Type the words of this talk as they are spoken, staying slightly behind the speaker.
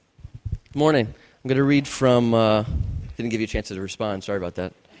Good morning. I'm going to read from, didn't give you a chance to respond. Sorry about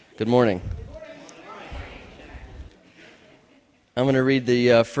that. Good morning. I'm going to read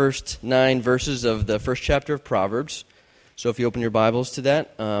the first 9 verses of the first chapter of Proverbs. So if you open your Bibles to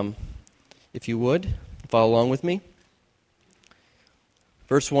that, if you would, follow along with me.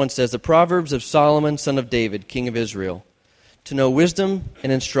 Verse 1 says, "The Proverbs of Solomon, son of David, king of Israel, to know wisdom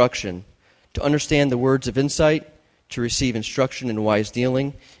and instruction, to understand the words of insight, to receive instruction in wise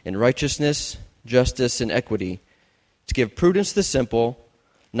dealing, in righteousness, justice, and equity, to give prudence to the simple,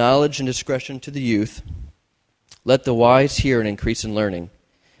 knowledge and discretion to the youth. Let the wise hear and increase in learning,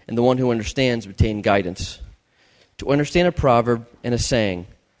 and the one who understands obtain guidance. To understand a proverb and a saying,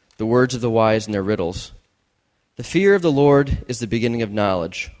 the words of the wise and their riddles. The fear of the Lord is the beginning of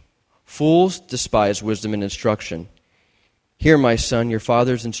knowledge. Fools despise wisdom and instruction. Hear, my son, your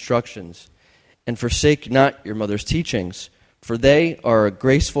father's instructions, and forsake not your mother's teachings, for they are a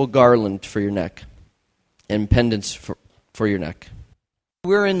graceful garland for your neck, and pendants for your neck."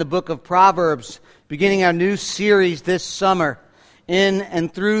 We're in the book of Proverbs, beginning our new series this summer, in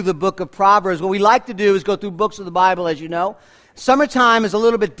and through the book of Proverbs. What we like to do is go through books of the Bible, as you know. Summertime is a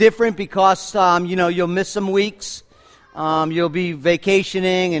little bit different because, you'll miss some weeks. You'll be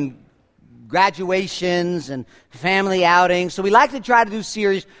vacationing and graduations and family outings. So we like to try to do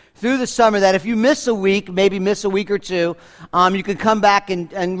series through the summer that if you miss a week, maybe miss a week or two, you can come back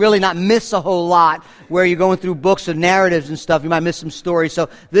and really not miss a whole lot where you're going through books of narratives and stuff. You might miss some stories. So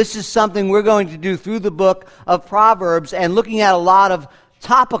this is something we're going to do through the book of Proverbs and looking at a lot of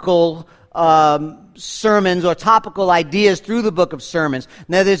topical sermons or topical ideas through the book of sermons.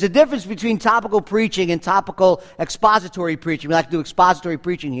 Now, there's a difference between topical preaching and topical expository preaching. We like to do expository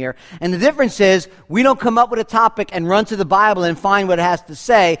preaching here. And the difference is we don't come up with a topic and run to the Bible and find what it has to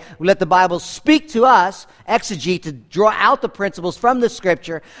say. We let the Bible speak to us, exegete, to draw out the principles from the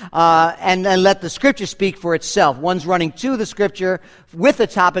Scripture, and let the Scripture speak for itself. One's running to the Scripture with a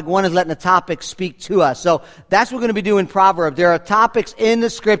topic. One is letting the topic speak to us. So that's what we're going to be doing in Proverbs. There are topics in the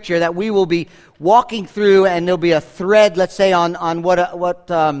Scripture that we will be walking through, and there'll be a thread, let's say, on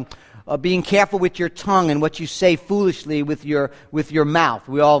being careful with your tongue and what you say foolishly with your mouth.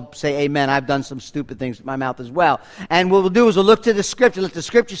 We all say amen. I've done some stupid things with my mouth as well. And what we'll do is we'll look to the Scripture, let the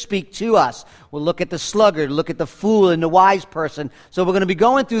Scripture speak to us. We'll look at the sluggard, look at the fool and the wise person. So we're going to be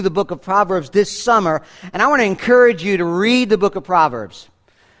going through the book of Proverbs this summer, and I want to encourage you to read the book of Proverbs.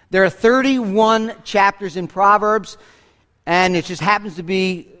 There are 31 chapters in Proverbs, and it just happens to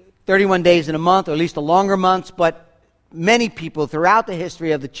be 31 days in a month, or at least the longer months, but many people throughout the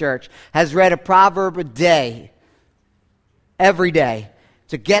history of the church has read a proverb a day, every day,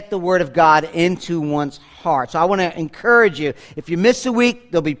 to get the Word of God into one's heart. So I want to encourage you, if you miss a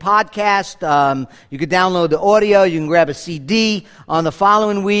week, there'll be podcast. You can download the audio. You can grab a CD on the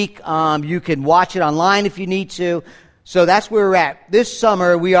following week. You can watch it online if you need to. So that's where we're at. This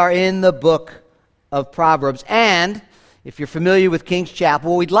summer, we are in the book of Proverbs. And if you're familiar with King's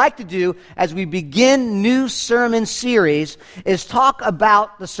Chapel, what we'd like to do as we begin new sermon series is talk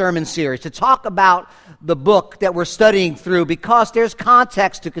about the sermon series, to talk about the book that we're studying through, because there's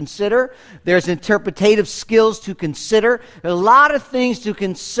context to consider, there's interpretative skills to consider, there's a lot of things to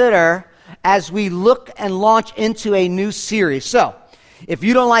consider as we look and launch into a new series. So, if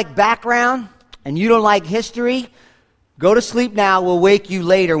you don't like background and you don't like history, go to sleep now. We'll wake you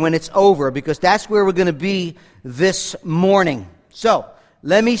later when it's over, because that's where we're going to be this morning. So,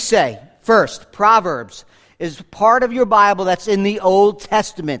 let me say, first, Proverbs is part of your Bible that's in the Old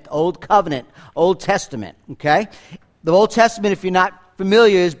Testament, Old Covenant, Old Testament, okay? The Old Testament, if you're not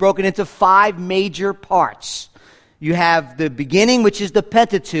familiar, is broken into 5 major parts. You have the beginning, which is the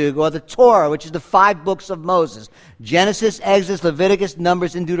Pentateuch, or the Torah, which is the 5 books of Moses. Genesis, Exodus, Leviticus,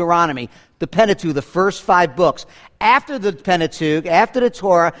 Numbers, and Deuteronomy. The Pentateuch, the first 5 books. After the Pentateuch, after the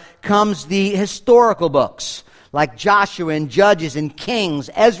Torah, comes the historical books, like Joshua and Judges and Kings.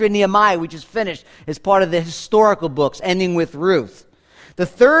 Ezra and Nehemiah, which is finished, is part of the historical books, ending with Ruth. The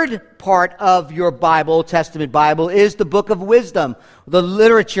third part of your Bible, Old Testament Bible, is the book of wisdom, the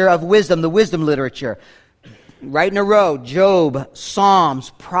literature of wisdom, the wisdom literature. Right in a row: Job,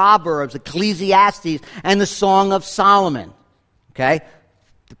 Psalms, Proverbs, Ecclesiastes, and the Song of Solomon. Okay?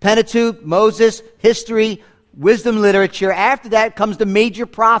 The Pentateuch, Moses, history, wisdom literature. After that comes the major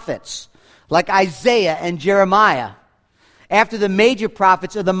prophets, like Isaiah and Jeremiah. After the major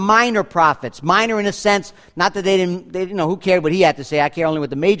prophets are the minor prophets. Minor in a sense, not that they didn't know, who cared what he had to say. I care only what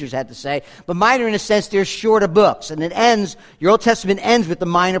the majors had to say. But minor in a sense, they're shorter books. And it ends, your Old Testament ends with the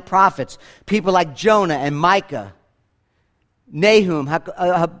minor prophets. People like Jonah and Micah, Nahum,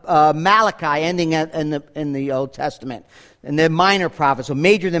 Malachi, ending in the Old Testament. And they're minor prophets, so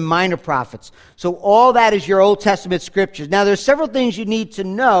major than minor prophets. So all that is your Old Testament scriptures. Now, there's several things you need to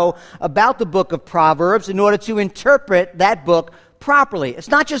know about the book of Proverbs in order to interpret that book properly. It's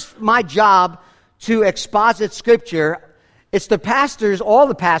not just my job to exposit scripture. It's all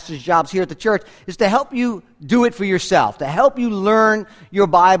the pastors' jobs here at the church is to help you do it for yourself, to help you learn your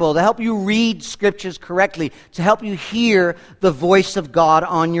Bible, to help you read scriptures correctly, to help you hear the voice of God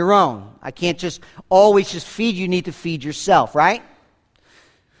on your own. I can't just always just feed you. You need to feed yourself, right?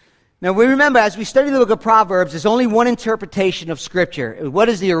 Now, we remember, as we study the book of Proverbs, there's only one interpretation of Scripture. What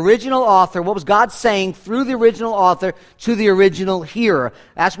is the original author? What was God saying through the original author to the original hearer?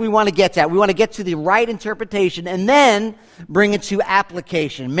 That's what we want to get at. We want to get to the right interpretation and then bring it to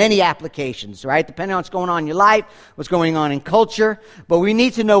application, many applications, right? Depending on what's going on in your life, what's going on in culture. But we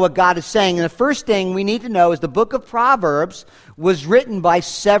need to know what God is saying. And the first thing we need to know is the book of Proverbs was written by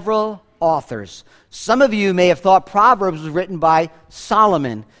several authors. Some of you may have thought Proverbs was written by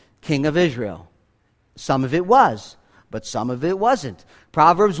Solomon, king of Israel. Some of it was, but some of it wasn't.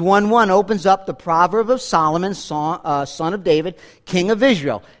 Proverbs 1:1 opens up the proverb of Solomon, son of David, king of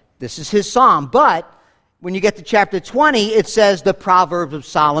Israel. This is his psalm. But when you get to chapter 20, it says the Proverbs of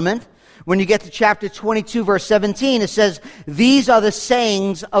Solomon. When you get to chapter 22, verse 17, it says, these are the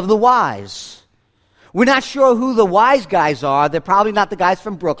sayings of the wise. We're not sure who the wise guys are. They're probably not the guys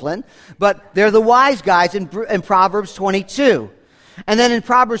from Brooklyn, but they're the wise guys in Proverbs 22. And then in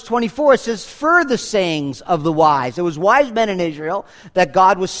Proverbs 24, it says, further sayings of the wise. There was wise men in Israel that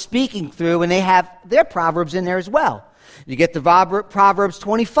God was speaking through, and they have their proverbs in there as well. You get to Proverbs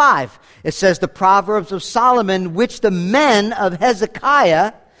 25. It says, the Proverbs of Solomon, which the men of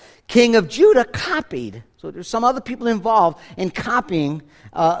Hezekiah, king of Judah, copied. So there's some other people involved in copying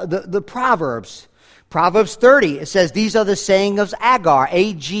the Proverbs. Proverbs 30, it says, these are the saying of Agur,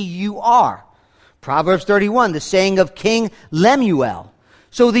 A-G-U-R. Proverbs 31, the saying of King Lemuel.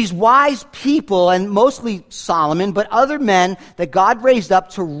 So these wise people, and mostly Solomon, but other men that God raised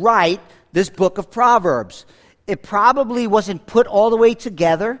up to write this book of Proverbs. It probably wasn't put all the way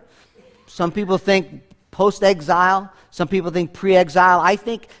together. Some people think post-exile. Some people think pre-exile. I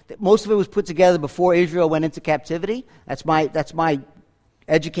think that most of it was put together before Israel went into captivity. That's my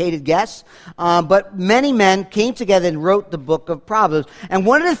educated guess. But many men came together and wrote the book of Proverbs. And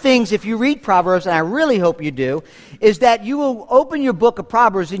one of the things, if you read Proverbs, and I really hope you do, is that you will open your book of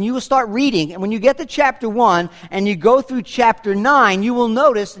Proverbs and you will start reading. And when you get to chapter 1 and you go through chapter 9, you will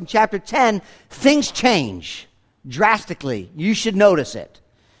notice in chapter 10, things change drastically. You should notice it.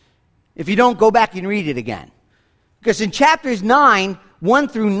 If you don't, go back and read it again. Because in chapters 1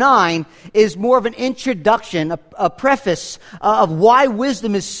 through 9 is more of an introduction, a preface of why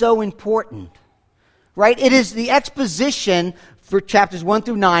wisdom is so important. Right? It is the exposition for chapters 1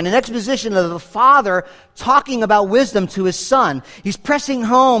 through 9, an exposition of the father talking about wisdom to his son. He's pressing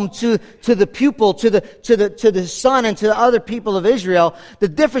home to the pupil, to the son, and to the other people of Israel, the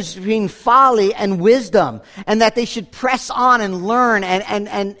difference between folly and wisdom, and that they should press on and learn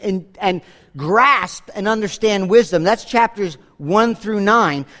and grasp and understand wisdom. That's chapters 1 through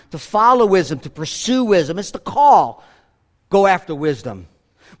 9, to follow wisdom, to pursue wisdom. It's the call. Go after wisdom.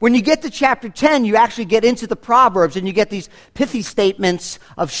 When you get to chapter 10, you actually get into the Proverbs, and you get these pithy statements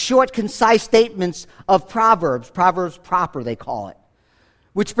of short, concise statements of Proverbs. Proverbs proper, they call it.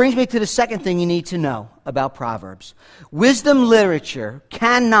 Which brings me to the second thing you need to know about Proverbs. Wisdom literature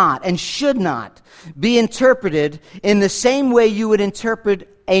cannot and should not be interpreted in the same way you would interpret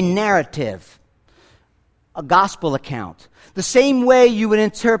a narrative, a gospel account. The same way you would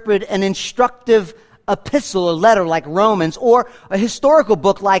interpret an instructive epistle, a letter like Romans, or a historical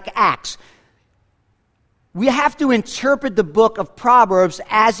book like Acts. We have to interpret the book of Proverbs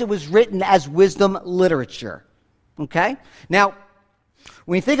as it was written as wisdom literature. Okay? Now,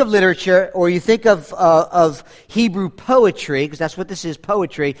 when you think of literature, or you think of Hebrew poetry, because that's what this is,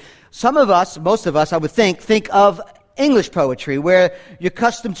 poetry, some of us, most of us, I would think of English poetry, where you're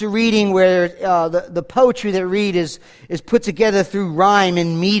accustomed to reading, where the poetry that you read is put together through rhyme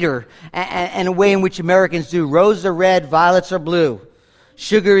and meter, and a way in which Americans do. Roses are red, violets are blue.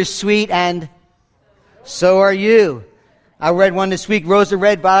 Sugar is sweet, and so are you. I read one this week. Roses are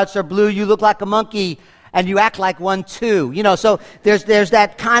red, violets are blue. You look like a monkey, and you act like one too. You know, so there's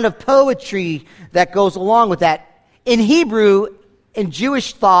that kind of poetry that goes along with that. In Hebrew, in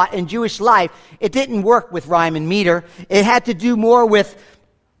Jewish thought, in Jewish life, it didn't work with rhyme and meter. It had to do more with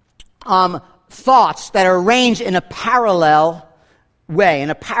thoughts that are arranged in a parallel way, in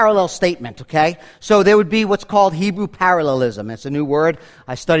a parallel statement, okay? So there would be what's called Hebrew parallelism. It's a new word.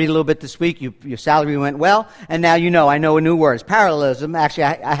 I studied a little bit this week. Your salary went well, and now you know I know a new word. It's parallelism. Actually,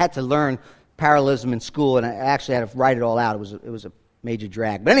 I had to learn parallelism in school, and I actually had to write it all out. It was a major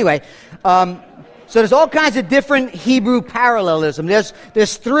drag. But anyway, so there's all kinds of different Hebrew parallelism.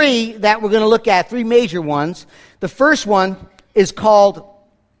 There's three that we're going to look at, three major ones. The first one is called,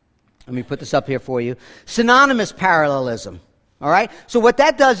 let me put this up here for you, synonymous parallelism. All right? So what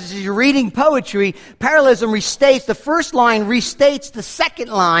that does is you're reading poetry, parallelism restates, the first line restates the second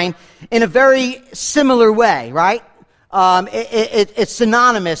line in a very similar way, right? It's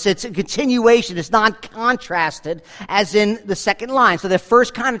synonymous, it's a continuation, it's not contrasted as in the second line. So the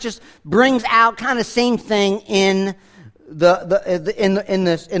first kind of just brings out kind of same thing in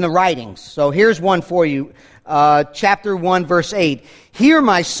the writings. So here's one for you. Chapter 1, verse 8. Hear,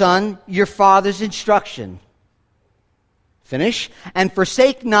 my son, your father's instruction. Finish. And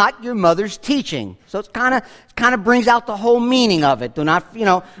forsake not your mother's teaching. So it kind of brings out the whole meaning of it. Do not,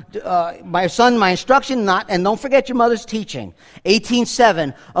 my son, my instruction, and don't forget your mother's teaching.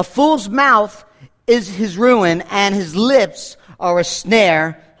 18:7. A fool's mouth is his ruin, and his lips are a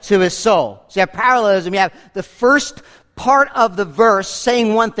snare to his soul. So you have parallelism. You have the first part of the verse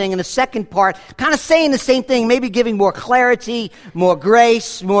saying one thing, and the second part kind of saying the same thing, maybe giving more clarity, more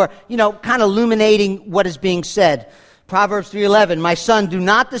grace, more, kind of illuminating what is being said. Proverbs 3:11, my son, do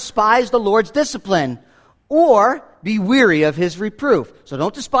not despise the Lord's discipline, or be weary of his reproof. So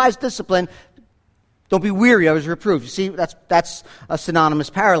don't despise discipline. Don't be weary of his reproof. You see, that's a synonymous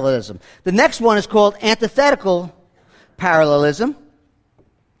parallelism. The next one is called antithetical parallelism,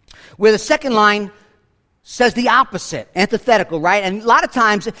 where the second line says the opposite, antithetical, right? And a lot of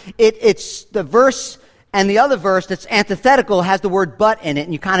times it's the verse and the other verse that's antithetical has the word but in it,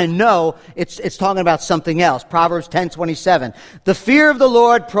 and you kind of know it's talking about something else. Proverbs 10:27. The fear of the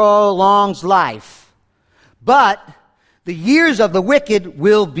Lord prolongs life, but the years of the wicked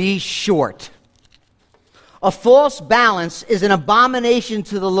will be short. A false balance is an abomination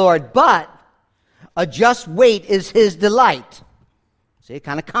to the Lord, but a just weight is his delight. See, it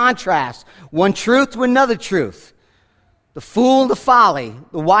kind of contrasts one truth to another truth. The fool, the folly,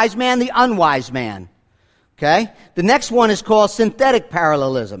 the wise man, the unwise man. Okay? The next one is called synthetic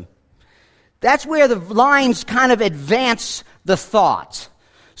parallelism. That's where the lines kind of advance the thought.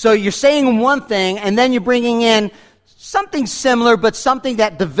 So you're saying one thing, and then you're bringing in something similar, but something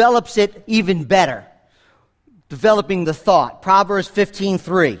that develops it even better. Developing the thought. Proverbs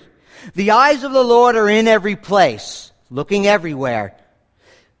 15:3. The eyes of the Lord are in every place, looking everywhere.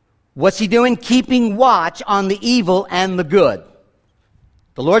 What's he doing? Keeping watch on the evil and the good.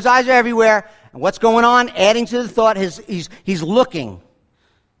 The Lord's eyes are everywhere. And what's going on? Adding to the thought, he's looking.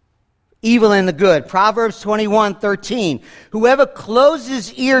 Evil and the good. Proverbs 21:13. Whoever closes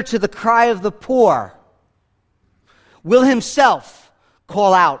his ear to the cry of the poor will himself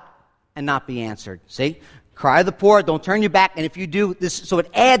call out and not be answered. See? Cry of the poor, don't turn your back. And if you do this, so it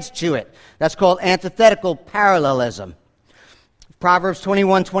adds to it. That's called antithetical parallelism. Proverbs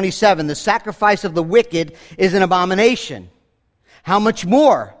 21:27. The sacrifice of the wicked is an abomination. How much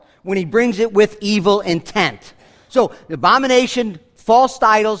more when he brings it with evil intent? So, the abomination, false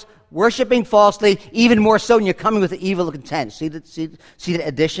idols, worshiping falsely, even more so when you're coming with the evil intent. See the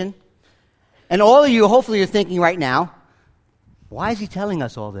addition? And all of you, hopefully you're thinking right now, why is he telling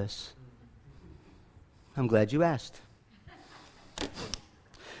us all this? I'm glad you asked.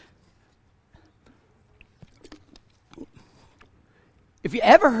 If you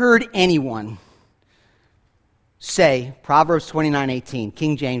ever heard anyone say, Proverbs 29:18,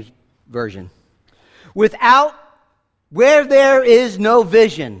 King James Version, where there is no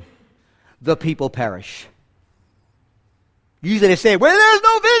vision, the people perish. Usually they say, where there's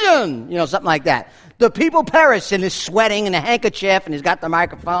no vision, something like that. The people perish, and he's sweating in a handkerchief, and he's got the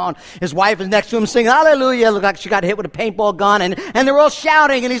microphone. His wife is next to him singing, hallelujah, look like she got hit with a paintball gun, and they're all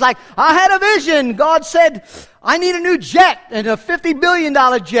shouting, and he's like, I had a vision. God said, I need a new jet, and a $50 billion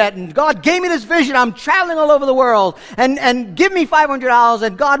jet, and God gave me this vision. I'm traveling all over the world, and give me $500,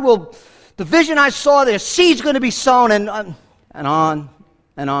 and God will, the vision I saw, there's seeds going to be sown, and on, and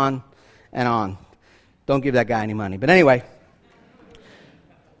on, and on. Don't give that guy any money. But anyway,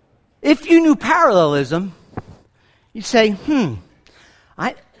 if you knew parallelism, you'd say,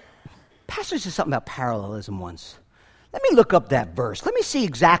 Pastor said something about parallelism once. Let me look up that verse. Let me see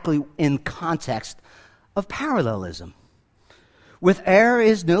exactly in context of parallelism. Where there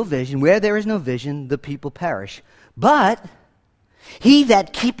is no vision, the people perish. But he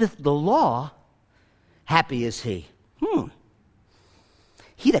that keepeth the law, happy is he.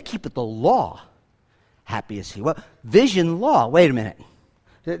 He that keepeth the law, Happy is he. Well, vision, law. Wait a minute.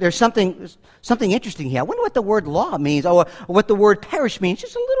 There's something interesting here. I wonder what the word law means, or what the word perish means.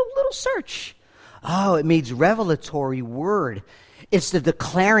 Just a little search. Oh, it means revelatory word. It's the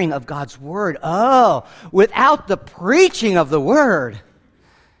declaring of God's word. Oh, without the preaching of the word,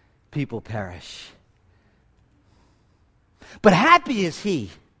 people perish. But happy is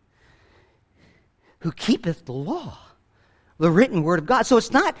he who keepeth the law, the written word of God. So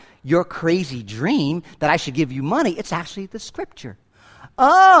it's not your crazy dream that I should give you money. It's actually the scripture.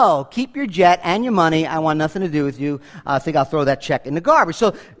 Oh, keep your jet and your money. I want nothing to do with you. I think I'll throw that check in the garbage.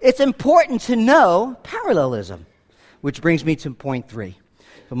 So it's important to know parallelism, which brings me to point 3.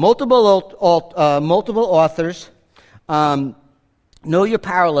 So multiple authors, know your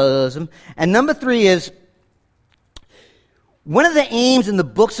parallelism. And number 3 is, one of the aims in the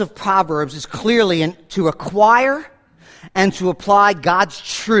books of Proverbs is clearly to acquire and to apply God's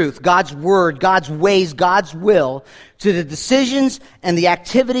truth, God's word, God's ways, God's will to the decisions and the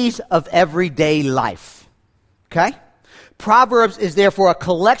activities of everyday life. Okay? Proverbs is therefore a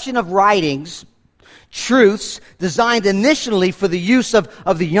collection of writings, truths designed initially for the use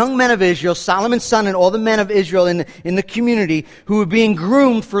of the young men of Israel, Solomon's son and all the men of Israel in the community who were being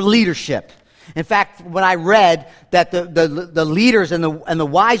groomed for leadership. In fact, when I read that the leaders and the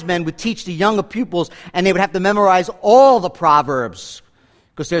wise men would teach the younger pupils, and they would have to memorize all the Proverbs,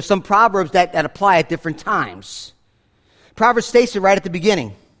 because there's some Proverbs that apply at different times. Proverbs states it right at the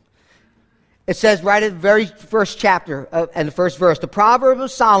beginning. It says right at the very first chapter and the first verse, the Proverbs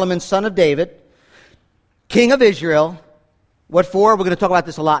of Solomon, son of David, king of Israel. What for? We're going to talk about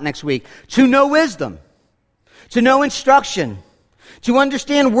this a lot next week. To know wisdom, to know instruction, to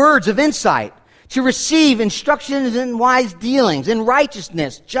understand words of insight, to receive instructions in wise dealings, in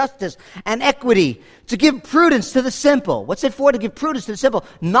righteousness, justice, and equity, to give prudence to the simple. What's it for? To give prudence to the simple,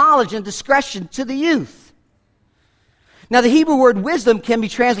 knowledge and discretion to the youth. Now, the Hebrew word wisdom can be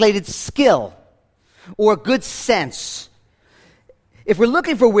translated skill or good sense. If we're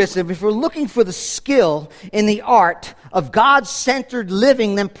looking for wisdom, if we're looking for the skill in the art of God-centered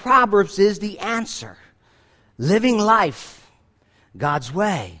living, then Proverbs is the answer. Living life God's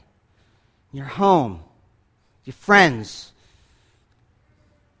way. Your home, your friends,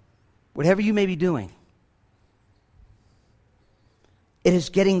 whatever you may be doing. It is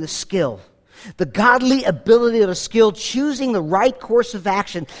getting the skill, the godly ability of a skill, choosing the right course of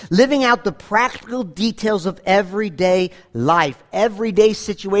action, living out the practical details of everyday life, everyday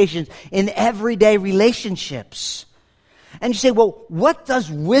situations, in everyday relationships. And you say, well, what does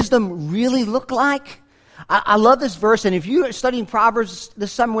wisdom really look like? I love this verse, and if you are studying Proverbs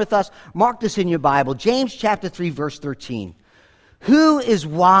this summer with us, mark this in your Bible. James chapter 3, verse 13. Who is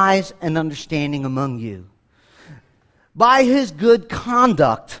wise and understanding among you? By his good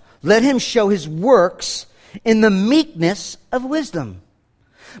conduct, let him show his works in the meekness of wisdom.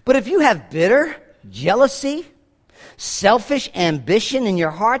 But if you have bitter jealousy, selfish ambition in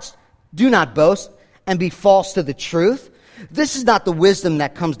your hearts, do not boast and be false to the truth. This is not the wisdom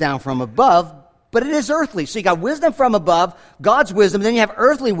that comes down from above, but it is earthly. So you got wisdom from above, God's wisdom, then you have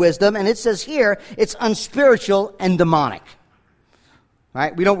earthly wisdom, and it says here it's unspiritual and demonic.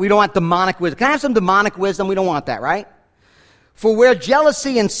 Right? We don't want demonic wisdom. Can I have some demonic wisdom? We don't want that, right? For where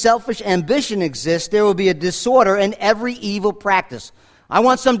jealousy and selfish ambition exist, there will be a disorder in every evil practice. I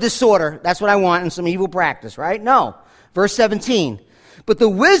want some disorder. That's what I want, and some evil practice, right? No. Verse 17. But the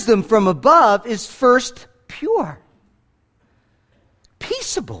wisdom from above is first pure,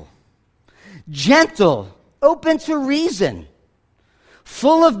 peaceable, gentle, open to reason,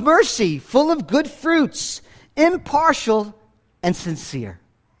 full of mercy, full of good fruits, impartial and sincere.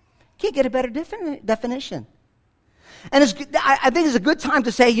 Can't get a better definition. And I think it's a good time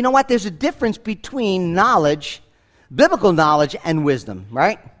to say, you know what, there's a difference between knowledge, biblical knowledge, and wisdom,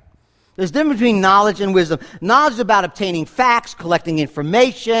 right? There's a difference between knowledge and wisdom. Knowledge is about obtaining facts, collecting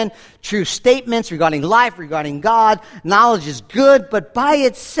information, true statements regarding life, regarding God. Knowledge is good, but by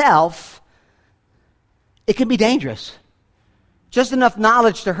itself, it can be dangerous. Just enough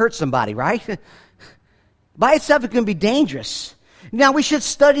knowledge to hurt somebody, right? By itself, it can be dangerous. Now, we should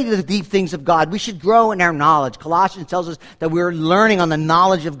study the deep things of God. We should grow in our knowledge. Colossians tells us that we're learning on the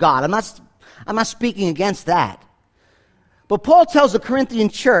knowledge of God. I'm not speaking against that. But Paul tells the Corinthian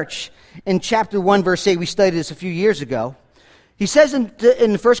church in chapter 1, verse 8, we studied this a few years ago. He says in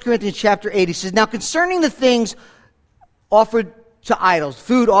 1 Corinthians chapter 8, he says, now concerning the things offered to idols,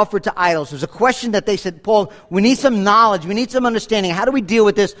 food offered to idols, there's a question that they said, Paul, we need some knowledge, we need some understanding. How do we deal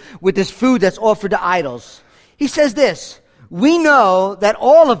with this food that's offered to idols? He says this, we know that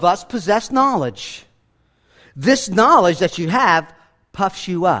all of us possess knowledge. This knowledge that you have puffs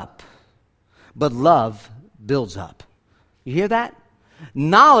you up. but love builds up. You hear that?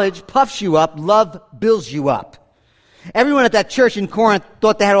 Knowledge puffs you up, love builds you up. Everyone at that church in Corinth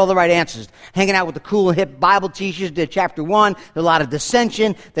thought they had all the right answers. Hanging out with the cool, hip Bible teachers, did chapter 1, a lot of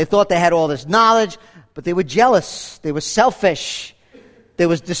dissension. They thought they had all this knowledge, but they were jealous. They were selfish. There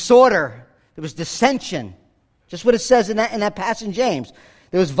was disorder. There was dissension. Just what it says in that passage in James.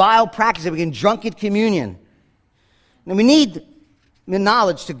 There was vile practice. They were getting drunk at communion. And we need the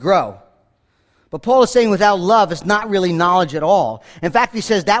knowledge to grow. But Paul is saying without love, it's not really knowledge at all. In fact, he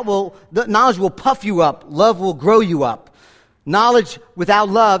says the knowledge will puff you up. Love will grow you up. Knowledge without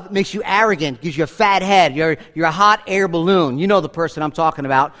love makes you arrogant, gives you a fat head. You're a hot air balloon. You know the person I'm talking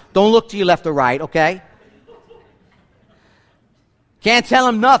about. Don't look to your left or right, okay? Can't tell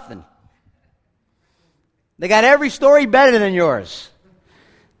them nothing. They got every story better than yours.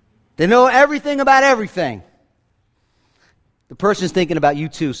 They know everything about everything. The person's thinking about you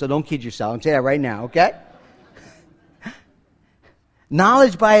too, so don't kid yourself. I'm saying that right now, okay?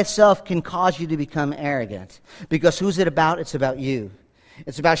 Knowledge by itself can cause you to become arrogant. Because who's it about? It's about you.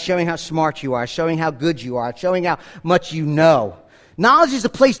 It's about showing how smart you are, showing how good you are, showing how much you know. Knowledge is a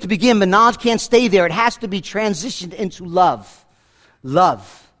place to begin, but knowledge can't stay there. It has to be transitioned into love.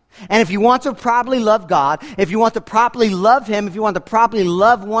 Love. And if you want to properly love God, if you want to properly love Him, if you want to properly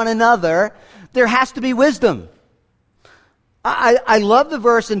love one another, there has to be wisdom. I love the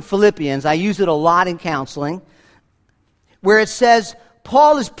verse in Philippians. I use it a lot in counseling, where it says,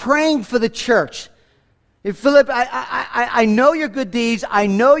 Paul is praying for the church. Philip, I know your good deeds. I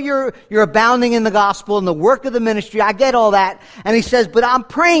know you're abounding in the gospel and the work of the ministry. I get all that. And he says, but I'm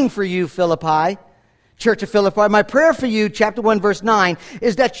praying for you, Philippi, Church of Philippi. My prayer for you, chapter 1, verse 9,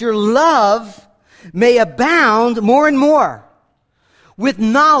 is that your love may abound more and more with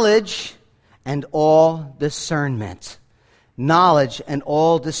knowledge and all discernment. Knowledge and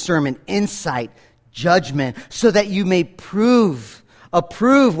all discernment, insight, judgment, so that you may approve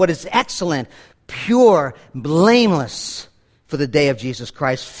what is excellent, pure, blameless for the day of Jesus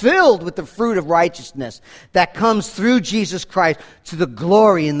Christ, filled with the fruit of righteousness that comes through Jesus Christ to the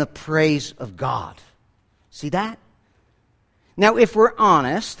glory and the praise of God. See that? Now, if we're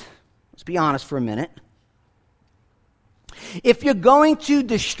honest, let's be honest for a minute. If you're going to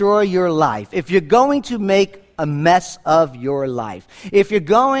destroy your life, if you're going to make a mess of your life, if you're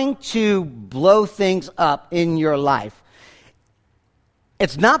going to blow things up in your life,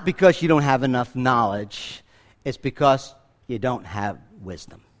 it's not because you don't have enough knowledge. It's because you don't have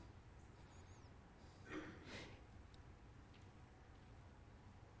wisdom.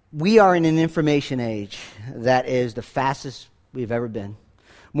 We are in an information age that is the fastest we've ever been.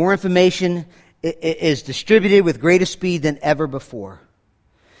 More information is distributed with greater speed than ever before.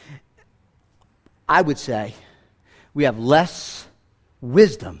 I would say we have less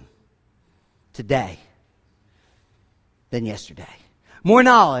wisdom today than yesterday. More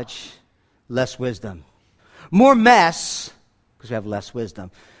knowledge, less wisdom. More mess, because we have less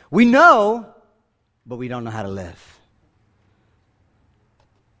wisdom. We know, but we don't know how to live.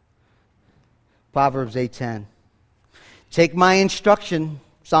 Proverbs 8:10. Take my instruction,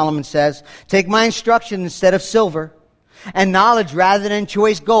 Solomon says. Take my instruction instead of silver, and knowledge rather than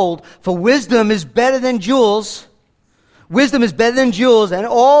choice gold. For wisdom is better than jewels. Wisdom is better than jewels, and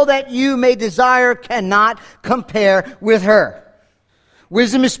all that you may desire cannot compare with her.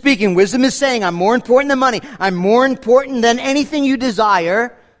 Wisdom is speaking. Wisdom is saying, I'm more important than money. I'm more important than anything you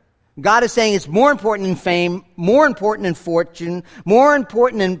desire. God is saying it's more important than fame, more important than fortune, more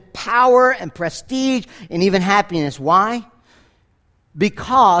important than power and prestige and even happiness. Why?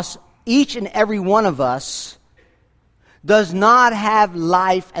 Because each and every one of us does not have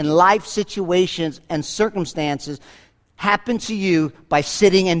life and life situations and circumstances happen to you by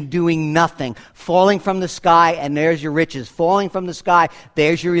sitting and doing nothing. Falling from the sky, and there's your riches. Falling from the sky,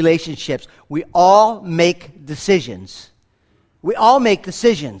 there's your relationships. We all make decisions. We all make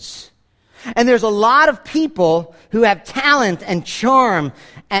decisions. And there's a lot of people who have talent and charm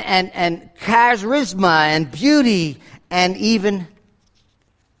and charisma and beauty and even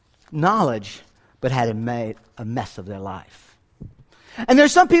knowledge, but had made a mess of their life. And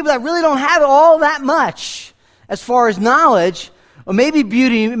there's some people that really don't have all that much as far as knowledge, or maybe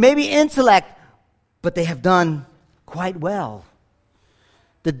beauty, maybe intellect, but they have done quite well.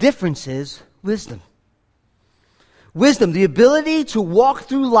 The difference is wisdom. Wisdom, the ability to walk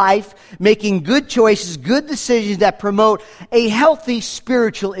through life making good choices, good decisions that promote a healthy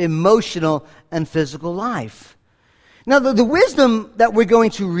spiritual, emotional, and physical life. Now, the wisdom that we're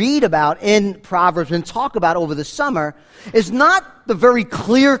going to read about in Proverbs and talk about over the summer is not the very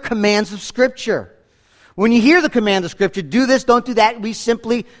clear commands of Scripture. When you hear the command of Scripture, do this, don't do that, we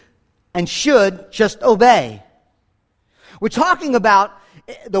simply and should just obey. We're talking about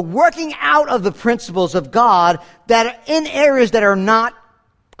the working out of the principles of God that are in areas that are not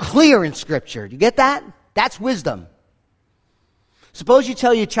clear in Scripture. Do you get that? That's wisdom. Suppose you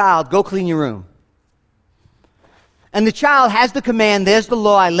tell your child, go clean your room. And the child has the command, there's the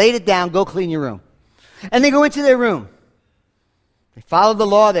law, I laid it down, go clean your room. And they go into their room. They follow the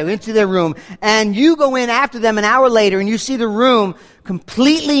law, they go into their room, and you go in after them an hour later and you see the room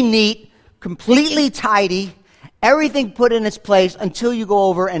completely neat, completely tidy, everything put in its place until you go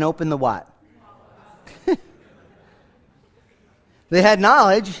over and open the what? They had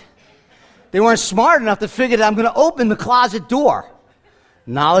knowledge. They weren't smart enough to figure that I'm going to open the closet door.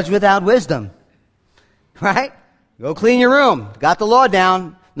 Knowledge without wisdom. Right? Go clean your room. Got the law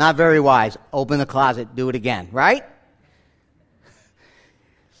down. Not very wise. Open the closet. Do it again. Right?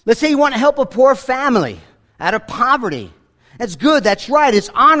 Let's say you want to help a poor family out of poverty. That's good. That's right. It's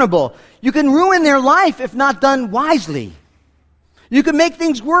honorable. You can ruin their life if not done wisely. You can make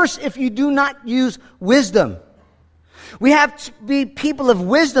things worse if you do not use wisdom. We have to be people of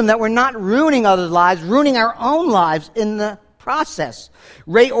wisdom that we're not ruining others' lives, ruining our own lives in the process.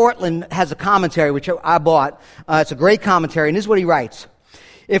 Ray Ortlund has a commentary, which I bought. It's a great commentary, and this is what he writes.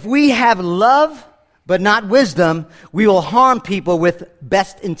 If we have love but not wisdom, we will harm people with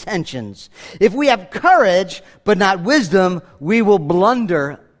best intentions. If we have courage but not wisdom, we will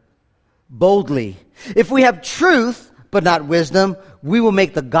blunder boldly. If we have truth but not wisdom, we will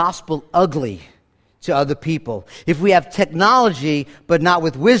make the gospel ugly to other people. If we have technology but not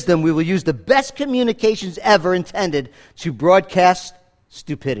with wisdom, we will use the best communications ever intended to broadcast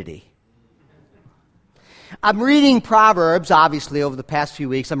stupidity. I'm reading Proverbs, obviously, over the past few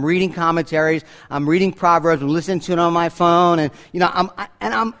weeks. I'm reading commentaries. I'm reading Proverbs. I'm listening to it on my phone, and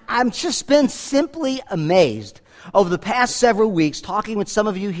I'm just been simply amazed over the past several weeks, talking with some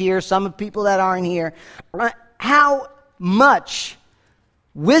of you here, some of the people that aren't here, how much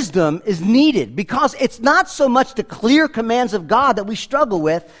wisdom is needed, because it's not so much the clear commands of God that we struggle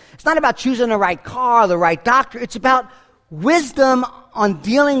with. It's not about choosing the right car, the right doctor. It's about wisdom on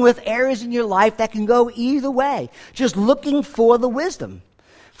dealing with areas in your life that can go either way. Just looking for the wisdom.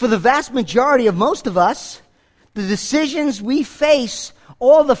 For the vast majority of most of us, the decisions we face,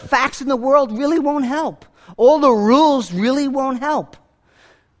 all the facts in the world really won't help. All the rules really won't help.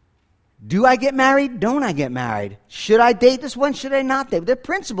 Do I get married? Don't I get married? Should I date this one? Should I not date? They're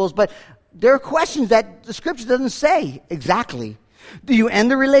principles, but there are questions that the Scripture doesn't say exactly. Do you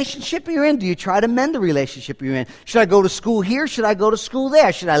end the relationship you're in? Do you try to mend the relationship you're in? Should I go to school here? Should I go to school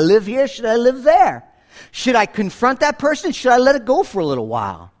there? Should I live here? Should I live there? Should I confront that person? Should I let it go for a little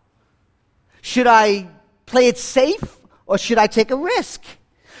while? Should I play it safe, or should I take a risk?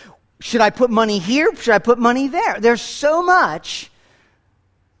 Should I put money here? Should I put money there? There's so much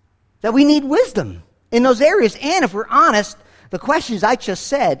that we need wisdom in those areas. And if we're honest, the questions I just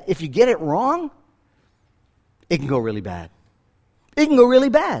said, if you get it wrong, it can go really bad. It can go really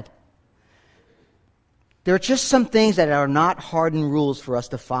bad. There are just some things that are not hardened rules for us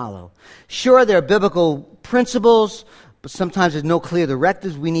to follow. Sure, there are biblical principles, but sometimes there's no clear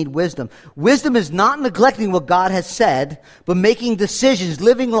directives. We need wisdom. Wisdom is not neglecting what God has said, but making decisions,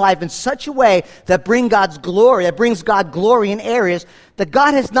 living life in such a way that brings God glory in areas that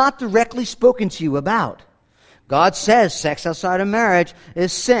God has not directly spoken to you about. God says sex outside of marriage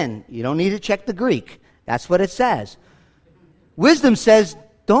is sin. You don't need to check the Greek. That's what it says. Wisdom says,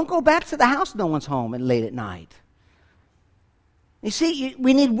 don't go back to the house no one's home and late at night. You see,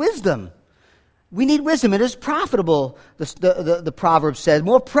 we need wisdom. We need wisdom. It is profitable, the proverb says,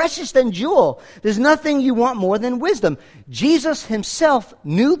 more precious than jewel. There's nothing you want more than wisdom. Jesus himself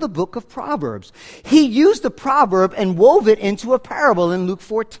knew the book of Proverbs. He used the proverb and wove it into a parable in Luke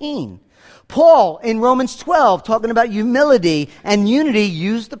 14. Paul, in Romans 12, talking about humility and unity,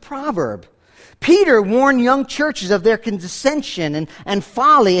 used the proverb. Peter warned young churches of their condescension and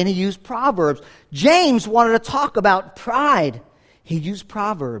folly, and he used Proverbs. James wanted to talk about pride. He used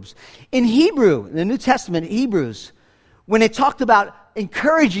Proverbs. In Hebrew, in the New Testament, Hebrews, when it talked about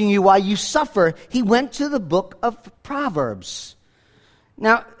encouraging you while you suffer, he went to the book of Proverbs.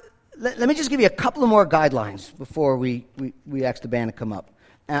 Now, let me just give you a couple of more guidelines before we ask the band to come up.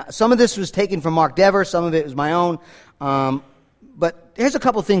 Some of this was taken from Mark Dever, some of it was my own, but here's a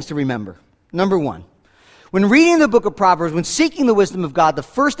couple of things to remember. Number one, when reading the book of Proverbs, when seeking the wisdom of God, the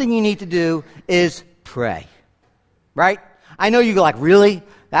first thing you need to do is pray. Right? I know you go like, really?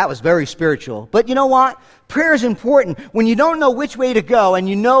 That was very spiritual. But you know what? Prayer is important. When you don't know which way to go, and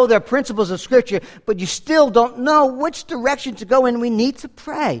you know there are principles of Scripture, but you still don't know which direction to go in, we need to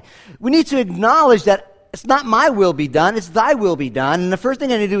pray. We need to acknowledge that it's not my will be done, it's thy will be done. And the first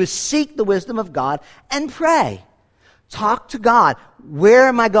thing I need to do is seek the wisdom of God and pray. Talk to God. Where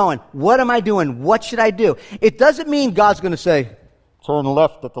am I going? What am I doing? What should I do? It doesn't mean God's going to say, turn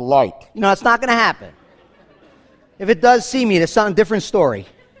left at the light. It's not going to happen. If it does see me, it's a different story.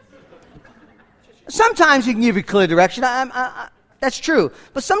 Sometimes he can give you clear direction. That's true.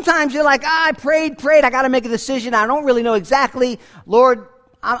 But sometimes you're like, I prayed, I got to make a decision. I don't really know exactly. Lord,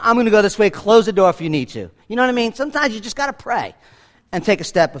 I'm going to go this way. Close the door if you need to. You know what I mean? Sometimes you just got to pray and take a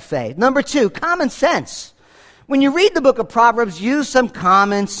step of faith. Number 2, common sense. When you read the book of Proverbs, use some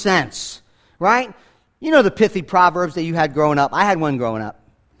common sense, right? You know the pithy proverbs that you had growing up. I had one growing up.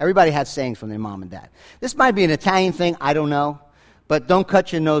 Everybody had sayings from their mom and dad. This might be an Italian thing. I don't know. But don't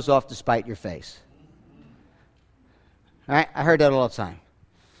cut your nose off to spite your face. All right? I heard that all the time,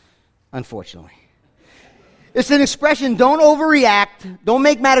 unfortunately. It's an expression, don't overreact. Don't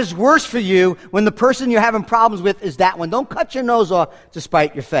make matters worse for you when the person you're having problems with is that one. Don't cut your nose off to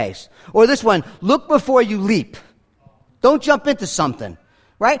spite your face. Or this one, look before you leap. Don't jump into something,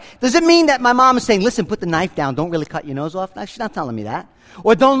 right? Does it mean that my mom is saying, listen, put the knife down, don't really cut your nose off? No, she's not telling me that.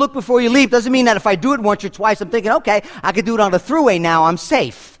 Or don't look before you leap. Doesn't mean that if I do it once or twice, I'm thinking, okay, I could do it on the thruway now, I'm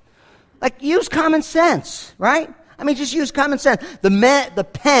safe. Like, use common sense, right? Just use common sense. The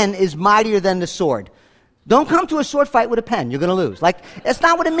pen is mightier than the sword. Don't come to a sword fight with a pen. You're going to lose. That's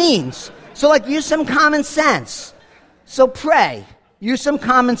not what it means. So, use some common sense. So pray. Use some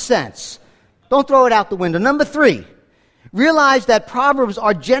common sense. Don't throw it out the window. Number 3, realize that Proverbs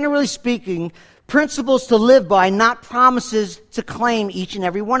are, generally speaking, principles to live by, not promises to claim each and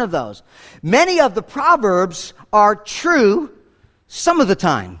every one of those. Many of the Proverbs are true some of the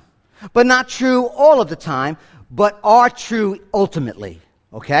time, but not true all of the time, but are true ultimately.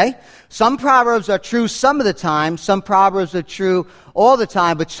 Okay? Some Proverbs are true some of the time. Some Proverbs are true all the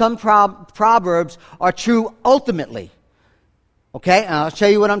time. But some Proverbs are true ultimately. Okay? And I'll show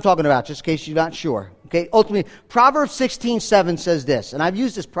you what I'm talking about, just in case you're not sure. Okay? Ultimately, Proverbs 16:7 says this. And I've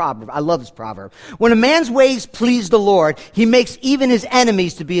used this proverb. I love this proverb. When a man's ways please the Lord, he makes even his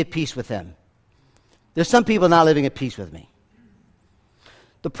enemies to be at peace with him. There's some people not living at peace with me.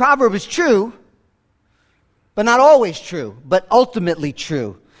 The proverb is true, but not always true, but ultimately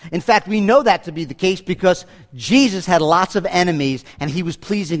true. In fact, we know that to be the case because Jesus had lots of enemies and he was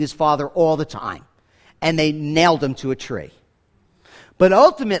pleasing his Father all the time. And they nailed him to a tree. But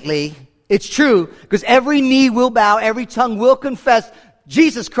ultimately, it's true because every knee will bow, every tongue will confess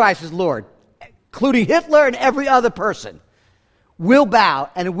Jesus Christ is Lord, including Hitler and every other person, will bow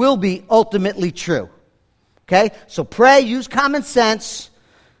and it will be ultimately true. Okay? So pray, use common sense,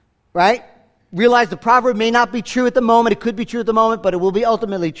 right? Realize the proverb may not be true at the moment. It could be true at the moment, but it will be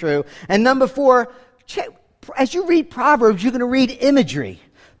ultimately true. And number 4, as you read Proverbs, you're going to read imagery,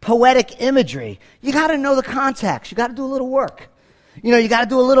 poetic imagery. You got to know the context. You got to do a little work. You got to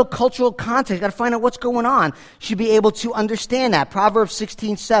do a little cultural context. You got to find out what's going on. You should be able to understand that. Proverbs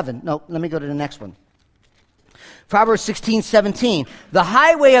 16:7. No, let me go to the next one. Proverbs 16:17. The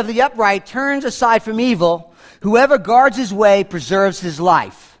highway of the upright turns aside from evil. Whoever guards his way preserves his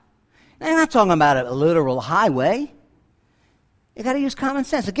life. I'm not talking about a literal highway. You got to use common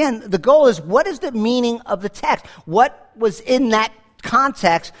sense. Again, the goal is, what is the meaning of the text? What was in that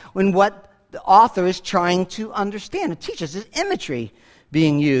context when what the author is trying to understand? It teaches us imagery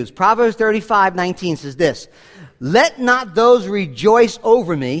being used. Proverbs 35:19 says this, let not those rejoice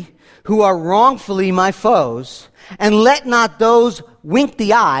over me who are wrongfully my foes, and let not those wink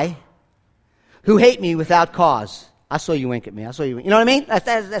the eye who hate me without cause. I saw you wink at me. I saw you wink. You know what I mean?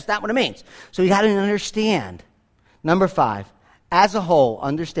 That's not what it means. So you got to understand. Number 5, as a whole,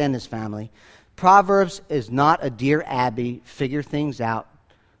 understand this, family. Proverbs is not a Dear Abby, figure things out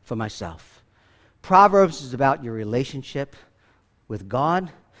for myself. Proverbs is about your relationship with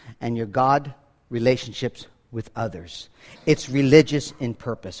God and your God relationships with others. It's religious in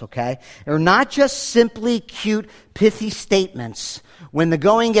purpose, okay? They're not just simply cute, pithy statements. When the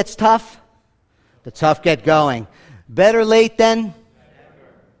going gets tough, the tough get going. Better late than?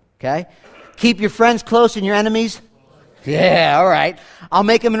 Okay? Keep your friends close and your enemies? Yeah, all right. I'll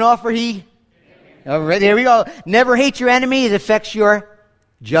make him an offer he? All right, there we go. Never hate your enemy. It affects your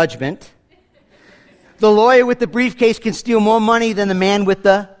judgment. The lawyer with the briefcase can steal more money than the man with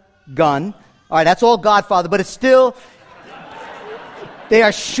the gun. All right, that's all Godfather, but it's still, they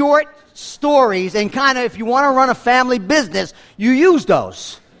are short stories, and kind of, if you want to run a family business, you use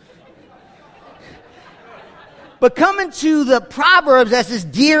those. But coming to the Proverbs as this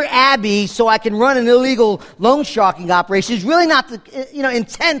Dear Abby, so I can run an illegal loan sharking operation, is really not the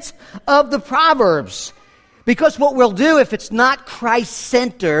intent of the Proverbs. Because what we'll do, if it's not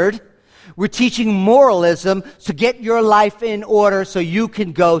Christ-centered, We're teaching moralism to get your life in order so you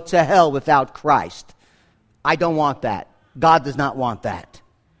can go to hell without Christ. I don't want that. God does not want that.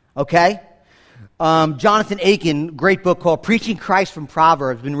 Okay? Jonathan Aiken, great book called Preaching Christ from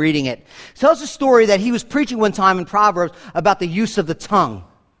Proverbs, been reading it. Tells a story that he was preaching one time in Proverbs about the use of the tongue.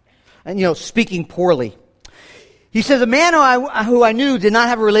 And, speaking poorly. He says, a man who I knew did not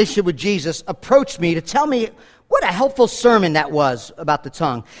have a relationship with Jesus approached me to tell me what a helpful sermon that was about the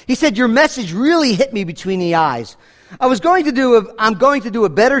tongue. He said, your message really hit me between the eyes. I'm going to do a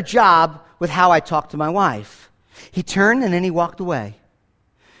better job with how I talk to my wife. He turned and then he walked away.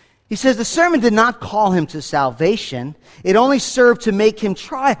 He says the sermon did not call him to salvation. It only served to make him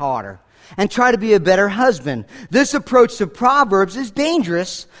try harder and try to be a better husband. This approach to Proverbs is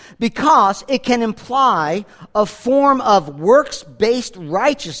dangerous because it can imply a form of works-based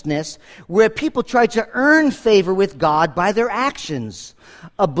righteousness where people try to earn favor with God by their actions,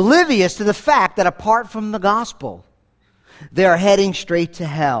 oblivious to the fact that apart from the gospel, they are heading straight to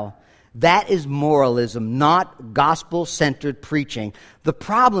hell. That is moralism, not gospel-centered preaching. The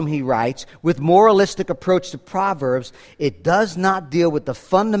problem, he writes, with moralistic approach to Proverbs, it does not deal with the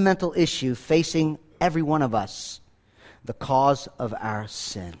fundamental issue facing every one of us, the cause of our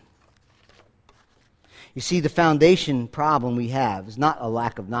sin. You see, the foundation problem we have is not a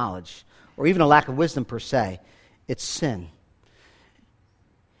lack of knowledge or even a lack of wisdom per se. It's sin.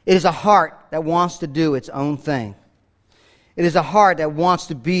 It is a heart that wants to do its own thing. It is a heart that wants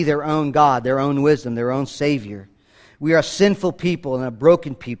to be their own God, their own wisdom, their own Savior. We are sinful people and a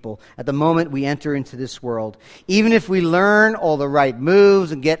broken people at the moment we enter into this world. Even if we learn all the right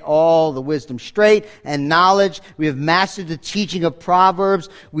moves and get all the wisdom straight and knowledge, we have mastered the teaching of Proverbs,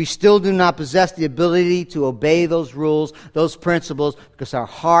 we still do not possess the ability to obey those rules, those principles, because our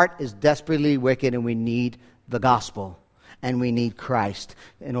heart is desperately wicked and we need the gospel and we need Christ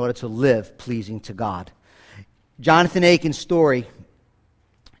in order to live pleasing to God. Jonathan Aiken's story,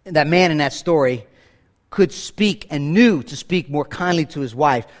 that man in that story, could speak and knew to speak more kindly to his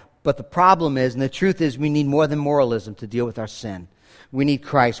wife. But the problem is, and the truth is, we need more than moralism to deal with our sin. We need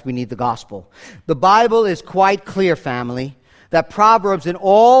Christ. We need the gospel. The Bible is quite clear, family, that Proverbs and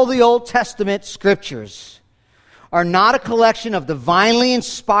all the Old Testament scriptures are not a collection of divinely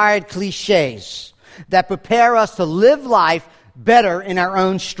inspired cliches that prepare us to live life better in our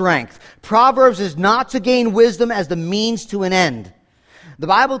own strength. Proverbs is not to gain wisdom as the means to an end. The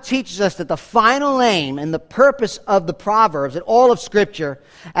Bible teaches us that the final aim and the purpose of the Proverbs and all of Scripture,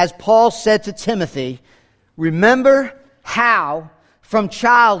 as Paul said to Timothy, remember how from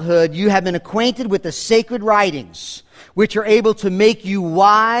childhood you have been acquainted with the sacred writings, which are able to make you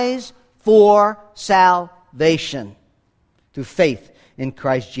wise for salvation through faith in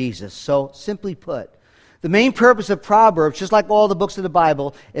Christ Jesus. So, simply put, the main purpose of Proverbs, just like all the books of the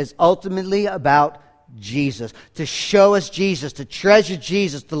Bible, is ultimately about Jesus. To show us Jesus, to treasure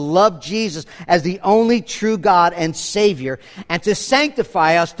Jesus, to love Jesus as the only true God and Savior, and to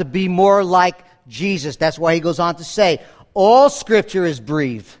sanctify us to be more like Jesus. That's why he goes on to say, all Scripture is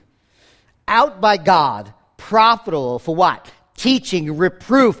breathed out by God, profitable for what? Teaching,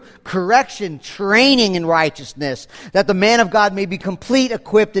 reproof, correction, training in righteousness, that the man of God may be complete,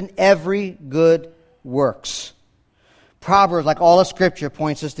 equipped in every good works. Proverbs, like all of Scripture,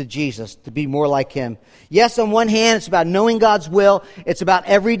 points us to Jesus, to be more like Him. Yes, on one hand, it's about knowing God's will. It's about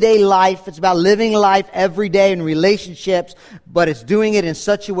everyday life. It's about living life every day in relationships. But it's doing it in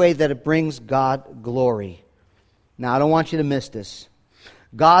such a way that it brings God glory. Now, I don't want you to miss this.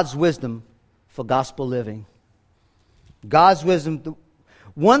 God's wisdom for gospel living. God's wisdom.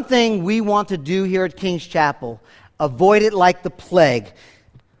 One thing we want to do here at King's Chapel, avoid it like the plague,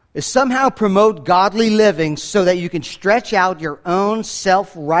 is somehow promote godly living so that you can stretch out your own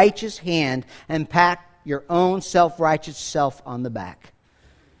self-righteous hand and pat your own self-righteous self on the back.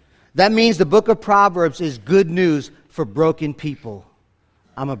 That means the book of Proverbs is good news for broken people.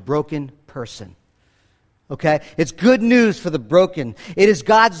 I'm a broken person. Okay? It's good news for the broken. It is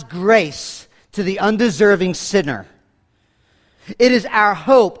God's grace to the undeserving sinner. It is our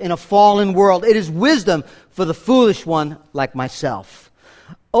hope in a fallen world. It is wisdom for the foolish one like myself.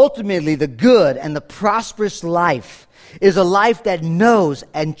 Ultimately, the good and the prosperous life is a life that knows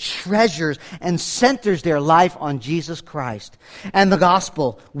and treasures and centers their life on Jesus Christ and the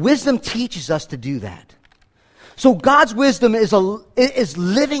gospel. Wisdom teaches us to do that. So God's wisdom is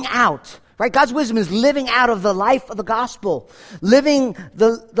living out, right? God's wisdom is living out of the life of the gospel, living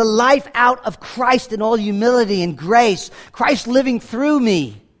the life out of Christ in all humility and grace, Christ living through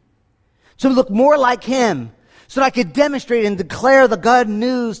me to look more like Him, so that I could demonstrate and declare the good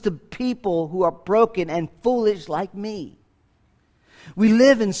news to people who are broken and foolish like me. We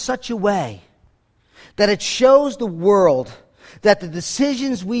live in such a way that it shows the world that the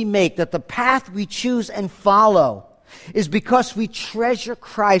decisions we make, that the path we choose and follow, is because we treasure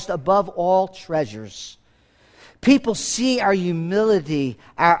Christ above all treasures. People see our humility,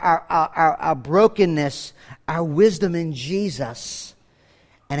 our brokenness, our wisdom in Jesus,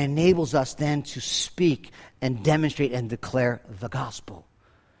 and enables us then to speak and demonstrate and declare the gospel.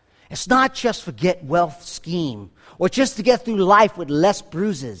 It's not just for get wealth scheme or just to get through life with less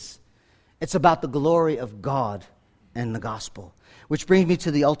bruises. It's about the glory of God and the gospel. Which brings me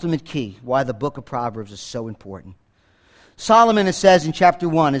to the ultimate key, why the book of Proverbs is so important. Solomon, it says in chapter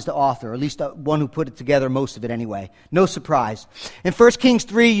 1, is the author, or at least the one who put it together, most of it anyway. No surprise. In 1 Kings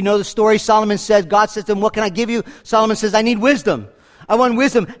 3, you know the story. Solomon says, God says to him, what can I give you? Solomon says, I need wisdom. I want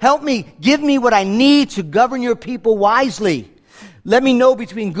wisdom. Help me. Give me what I need to govern your people wisely. Let me know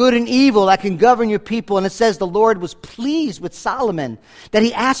between good and evil. I can govern your people. And it says the Lord was pleased with Solomon that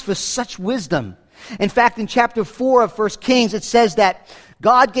he asked for such wisdom. In fact, in chapter 4 of 1 Kings, it says that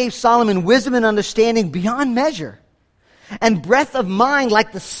God gave Solomon wisdom and understanding beyond measure, and breadth of mind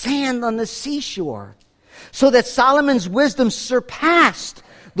like the sand on the seashore, so that Solomon's wisdom surpassed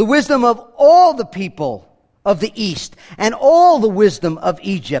the wisdom of all the people of the East and all the wisdom of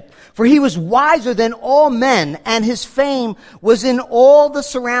Egypt. For he was wiser than all men, and his fame was in all the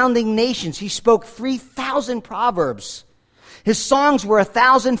surrounding nations. He spoke 3,000 proverbs. His songs were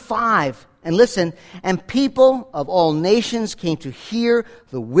 1,005. And listen, and people of all nations came to hear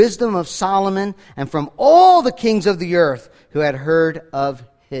the wisdom of Solomon, and from all the kings of the earth who had heard of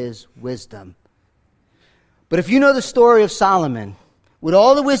his wisdom. But if you know the story of Solomon, with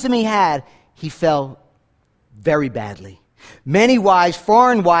all the wisdom he had, he fell very badly. Many wives,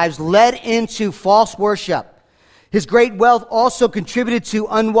 foreign wives, led into false worship. His great wealth also contributed to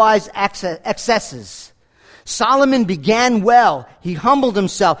unwise excesses. Solomon began well. He humbled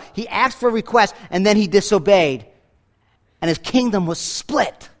himself. He asked for requests, and then he disobeyed. And his kingdom was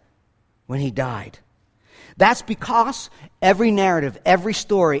split when he died. That's because every narrative, every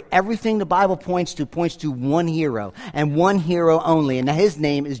story, everything the Bible points to one hero, and one hero only, and his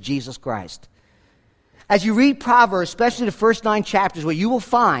name is Jesus Christ. As you read Proverbs, especially the first 9 chapters, what you will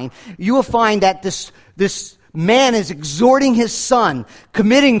find that this man is exhorting his son,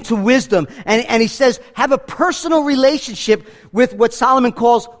 committing to wisdom. And he says, have a personal relationship with what Solomon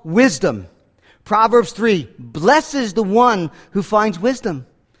calls wisdom. Proverbs 3, blessed is the one who finds wisdom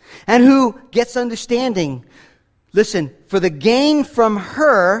and who gets understanding. Listen, for the gain from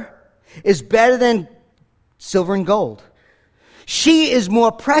her is better than silver and gold. She is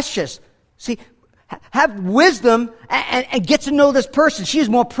more precious. See, have wisdom and get to know this person. She is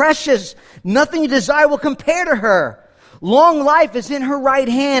more precious. Nothing you desire will compare to her. Long life is in her right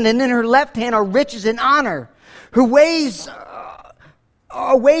hand, and in her left hand are riches and honor. Her ways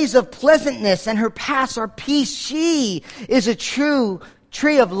are ways of pleasantness, and her paths are peace. She is a true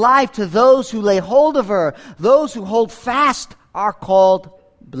tree of life to those who lay hold of her. Those who hold fast are called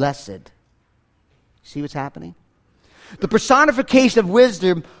blessed. See what's happening? The personification of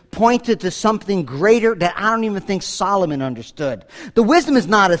wisdom pointed to something greater that I don't even think Solomon understood. The wisdom is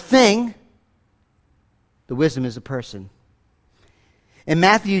not a thing. The wisdom is a person. In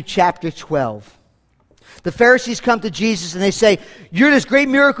Matthew chapter 12, the Pharisees come to Jesus and they say, you're this great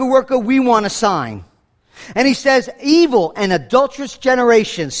miracle worker, we want a sign. And he says, evil and adulterous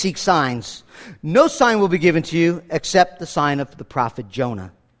generation seek signs. No sign will be given to you except the sign of the prophet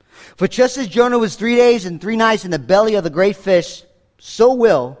Jonah. For just as Jonah was 3 days and 3 nights in the belly of the great fish, so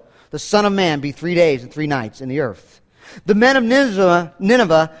will the Son of Man be 3 days and 3 nights in the earth. The men of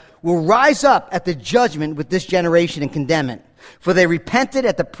Nineveh will rise up at the judgment with this generation and condemn it. For they repented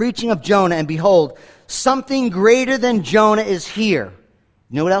at the preaching of Jonah, and behold, something greater than Jonah is here.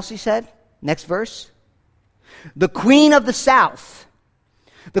 You know what else he said? Next verse. The queen of the south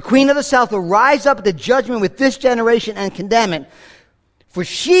will rise up at the judgment with this generation and condemn it. For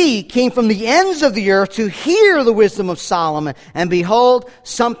she came from the ends of the earth to hear the wisdom of Solomon. And behold,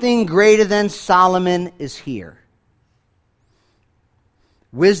 something greater than Solomon is here.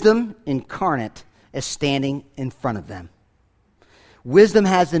 Wisdom incarnate is standing in front of them. Wisdom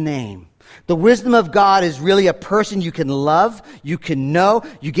has a name. The wisdom of God is really a person you can love, you can know,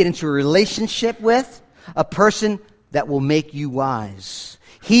 you get into a relationship with, a person that will make you wise.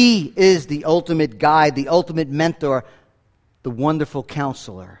 He is the ultimate guide, the ultimate mentor, the wonderful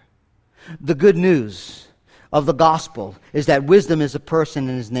counselor. The good news of the gospel is that wisdom is a person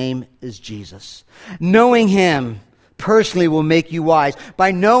and his name is Jesus. Knowing him personally will make you wise.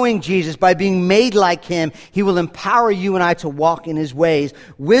 By knowing Jesus, by being made like him, he will empower you and I to walk in his ways.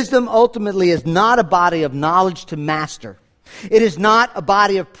 Wisdom ultimately is not a body of knowledge to master. It is not a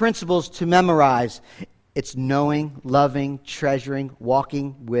body of principles to memorize. It's knowing, loving, treasuring,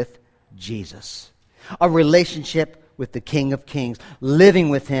 walking with Jesus. A relationship with the King of Kings. Living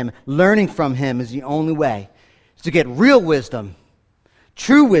with Him, learning from Him is the only way to get real wisdom,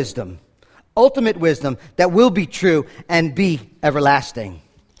 true wisdom, ultimate wisdom that will be true and be everlasting.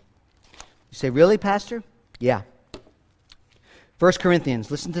 You say, really, Pastor? Yeah. 1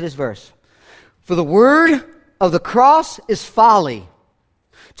 Corinthians, listen to this verse. For the word of the cross is folly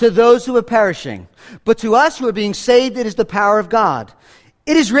to those who are perishing, but to us who are being saved it is the power of God.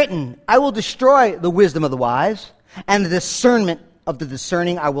 It is written, I will destroy the wisdom of the wise, and the discernment of the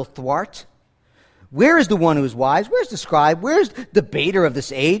discerning I will thwart. Where is the one who is wise? Where is the scribe? Where is the debater of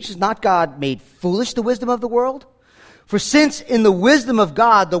this age? Has not God made foolish the wisdom of the world? For since in the wisdom of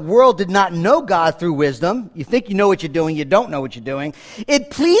God, the world did not know God through wisdom. You think you know what you're doing, you don't know what you're doing. It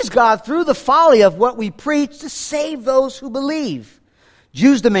pleased God through the folly of what we preach to save those who believe.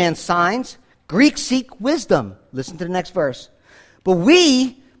 Jews demand signs, Greeks seek wisdom. Listen to the next verse. But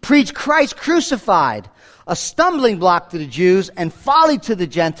we preach Christ crucified, a stumbling block to the Jews and folly to the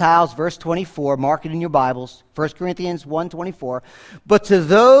Gentiles. Verse 24, mark it in your Bibles. 1 Corinthians 1:24. But to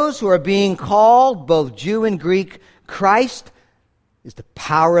those who are being called, both Jew and Greek, Christ is the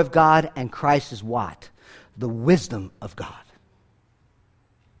power of God, and Christ is what? The wisdom of God.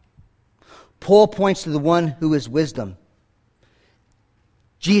 Paul points to the one who is wisdom.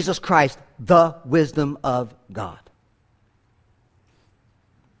 Jesus Christ, the wisdom of God.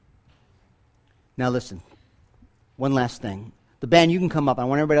 Now listen, one last thing. The band, you can come up. I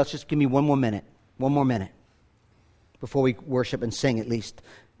want everybody else just give me one more minute before we worship and sing, at least.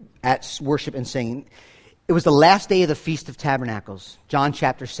 At worship and singing. It was the last day of the Feast of Tabernacles. John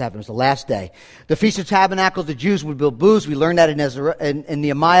chapter 7. It was the last day. The Feast of Tabernacles, the Jews would build booths. We learned that in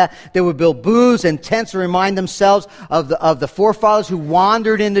Nehemiah. They would build booths and tents to remind themselves of the forefathers who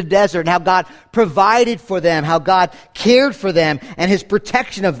wandered in the desert and how God provided for them, how God cared for them, and His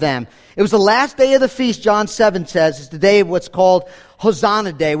protection of them. It was the last day of the feast, John 7 says. It's the day of what's called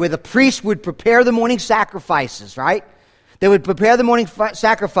Hosanna Day, where the priests would prepare the morning sacrifices, right? They would prepare the morning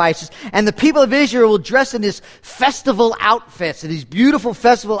sacrifices, and the people of Israel would dress in these festival outfits, these beautiful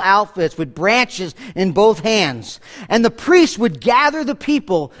festival outfits with branches in both hands. And the priests would gather the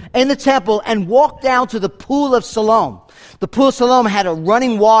people in the temple and walk down to the pool of Siloam. The pool of Siloam had a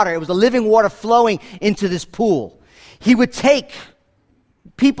running water. It was a living water flowing into this pool. He would take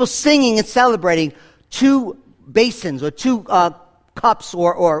people singing and celebrating two basins or two cups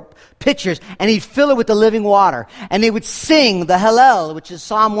or pitchers, and he'd fill it with the living water. And they would sing the Hallel, which is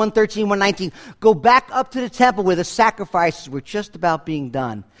Psalm 113, 119, go back up to the temple where the sacrifices were just about being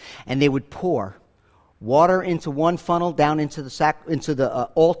done. And they would pour water into one funnel down into the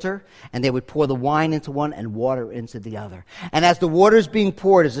altar, and they would pour the wine into one and water into the other. And as the water is being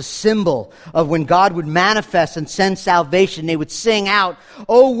poured as a symbol of when God would manifest and send salvation, they would sing out,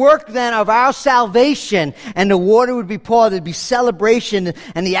 "O work then of our salvation," and the water would be poured. There'd be celebration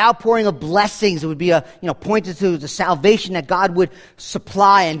and the outpouring of blessings. It would be pointed to the salvation that God would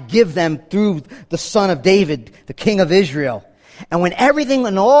supply and give them through the Son of David, the King of Israel. And when everything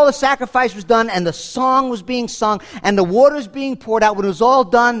and all the sacrifice was done and the song was being sung and the water was being poured out, when it was all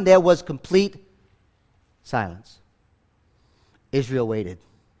done, there was complete silence. Israel waited.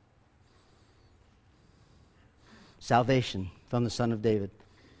 Salvation from the Son of David,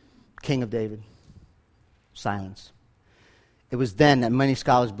 King of David. Silence. It was then that many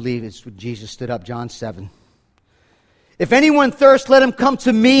scholars believe it's when Jesus stood up, John 7. If anyone thirsts, let him come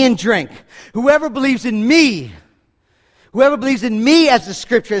to me and drink. Whoever believes in me, as the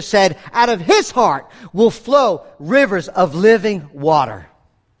scripture has said, out of his heart will flow rivers of living water.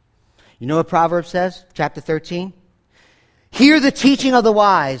 You know what Proverbs says? Chapter 13. Hear the teaching of the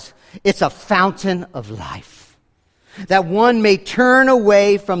wise. It's a fountain of life, that one may turn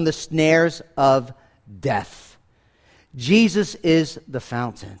away from the snares of death. Jesus is the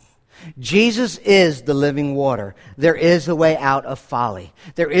fountain. Jesus is the living water. There is a way out of folly.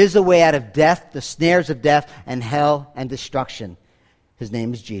 There is a way out of death, the snares of death, and hell and destruction. His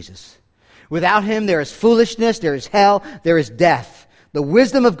name is Jesus. Without him, there is foolishness, there is hell, there is death. The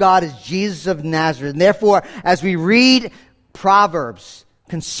wisdom of God is Jesus of Nazareth. And therefore, as we read Proverbs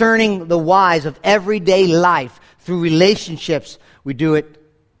concerning the wise of everyday life through relationships, we do it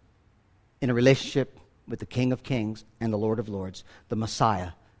in a relationship with the King of Kings and the Lord of Lords, the Messiah,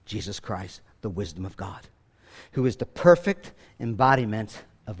 Jesus Christ, the wisdom of God, who is the perfect embodiment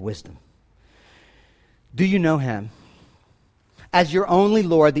of wisdom. Do you know him as your only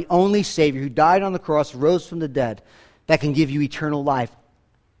Lord, the only Savior who died on the cross, rose from the dead, that can give you eternal life?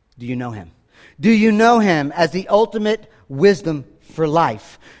 Do you know him? Do you know Him as the ultimate wisdom for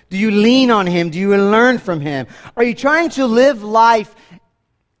life? Do you lean on Him? Do you learn from Him? Are you trying to live life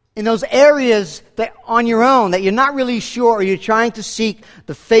in those areas that on your own that you're not really sure, or you're trying to seek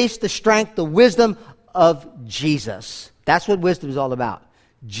the face, the strength, the wisdom of Jesus? That's what wisdom is all about.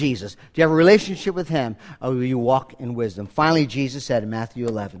 Jesus. Do you have a relationship with Him, or will you walk in wisdom? Finally, Jesus said in Matthew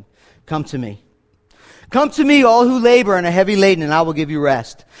 11, "Come to me. Come to me, all who labor and are heavy laden, and I will give you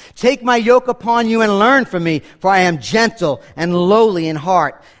rest. Take my yoke upon you and learn from me, for I am gentle and lowly in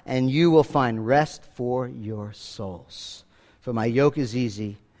heart, and you will find rest for your souls. For my yoke is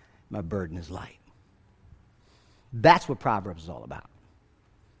easy, my burden is light." That's what Proverbs is all about.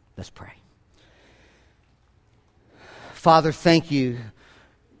 Let's pray. Father, thank you.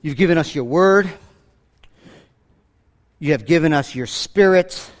 You've given us your word. You have given us your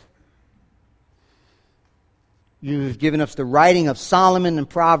Spirit. You've given us the writing of Solomon and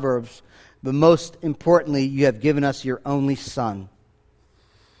Proverbs. But most importantly, you have given us your only Son.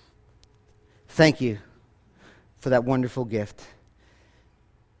 Thank you for that wonderful gift.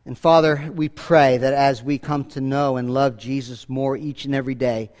 And Father, we pray that as we come to know and love Jesus more each and every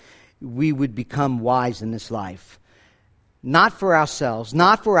day, we would become wise in this life. Not for ourselves,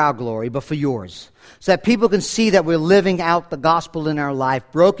 not for our glory, but for yours. So that people can see that we're living out the gospel in our life.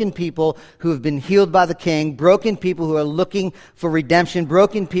 Broken people who have been healed by the King. Broken people who are looking for redemption.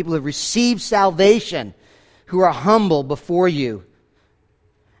 Broken people who have received salvation. Who are humble before you.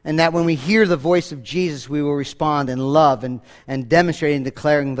 And that when we hear the voice of Jesus, we will respond in love and demonstrating and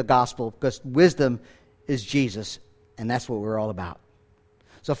declaring the gospel. Because wisdom is Jesus. And that's what we're all about.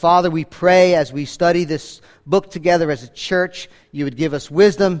 So, Father, we pray as we study this book together as a church, you would give us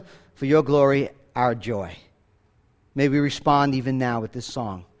wisdom for your glory, our joy. May we respond even now with this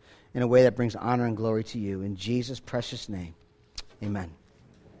song in a way that brings honor and glory to you. In Jesus' precious name, amen.